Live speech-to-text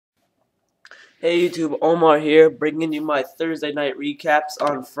Hey YouTube, Omar here, bringing you my Thursday night recaps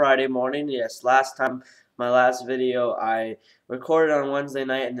on Friday morning. Yes, my last video, I recorded on Wednesday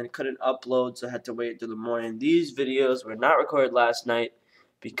night and then couldn't upload, so I had to wait until the morning. These videos were not recorded last night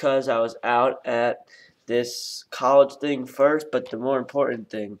because I was out at this college thing first, but the more important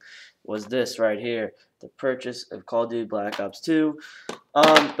thing was this right here, the purchase of Call of Duty Black Ops 2.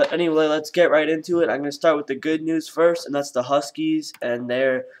 But anyway, let's get right into it. I'm going to start with the good news first, and that's the Huskies and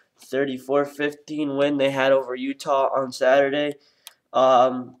their 34-15 win they had over Utah on Saturday.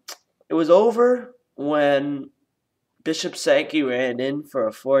 It was over when Bishop Sankey ran in for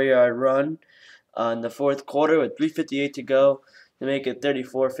a 4-yard run in the fourth quarter with 3:58 to go to make it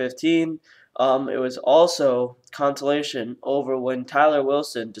 34-15. It was also consolation over when Tyler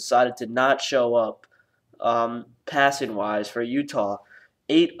Wilson decided to not show up passing-wise for Utah.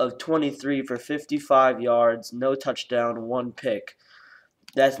 8 of 23 for 55 yards, no touchdown, 1 pick.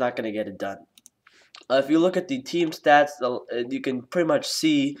 That's not going to get it done. If you look at the team stats, you can pretty much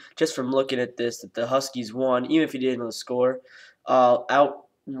see just from looking at this that the Huskies won, even if you didn't know the score.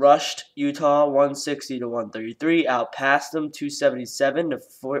 Outrushed Utah 160 to 133, outpassed them 277 to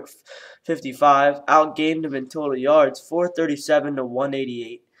 55, outgained them in total yards 437 to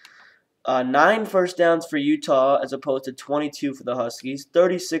 188. 9 first downs for Utah as opposed to 22 for the Huskies.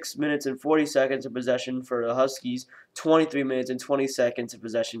 36 minutes and 40 seconds of possession for the Huskies. 23 minutes and 20 seconds of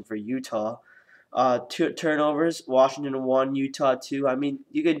possession for Utah. 2 turnovers. Washington 1, Utah 2. I mean,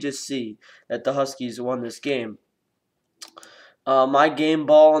 you can just see that the Huskies won this game. My game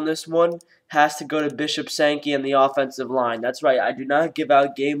ball on this one has to go to Bishop Sankey and the offensive line. That's right. I do not give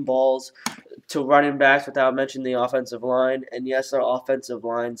out game balls to running backs without mentioning the offensive line. And yes, our offensive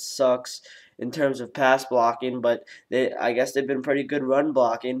line sucks in terms of pass blocking, but I guess they've been pretty good run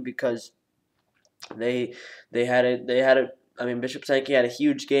blocking because they had a I mean, Bishop Sankey had a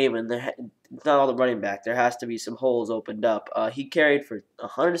huge game, and it's not all the running back. There has to be some holes opened up. He carried for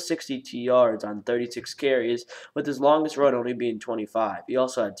 162 yards on 36 carries, with his longest run only being 25. He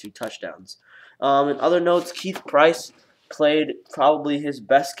also had 2 touchdowns. In other notes, Keith Price played probably his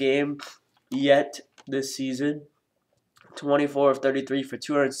best game yet this season. 24 of 33 for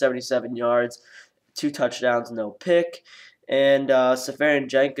 277 yards, 2 touchdowns, no pick. And Safarian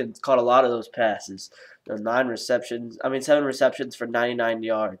Jenkins caught a lot of those passes. 7 receptions for 99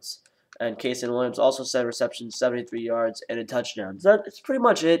 yards. And Kason Williams also 7 receptions, 73 yards, and a touchdown. So that's pretty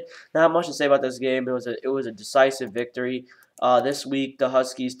much it. Not much to say about this game. It was a decisive victory. This week the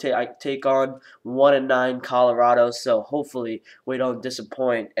Huskies take on 1-9 Colorado. So hopefully we don't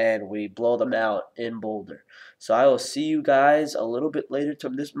disappoint and we blow them out in Boulder. So I will see you guys a little bit later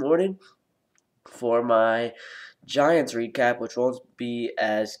this morning for my Giants recap, which won't be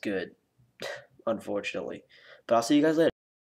as good, unfortunately. But I'll see you guys later.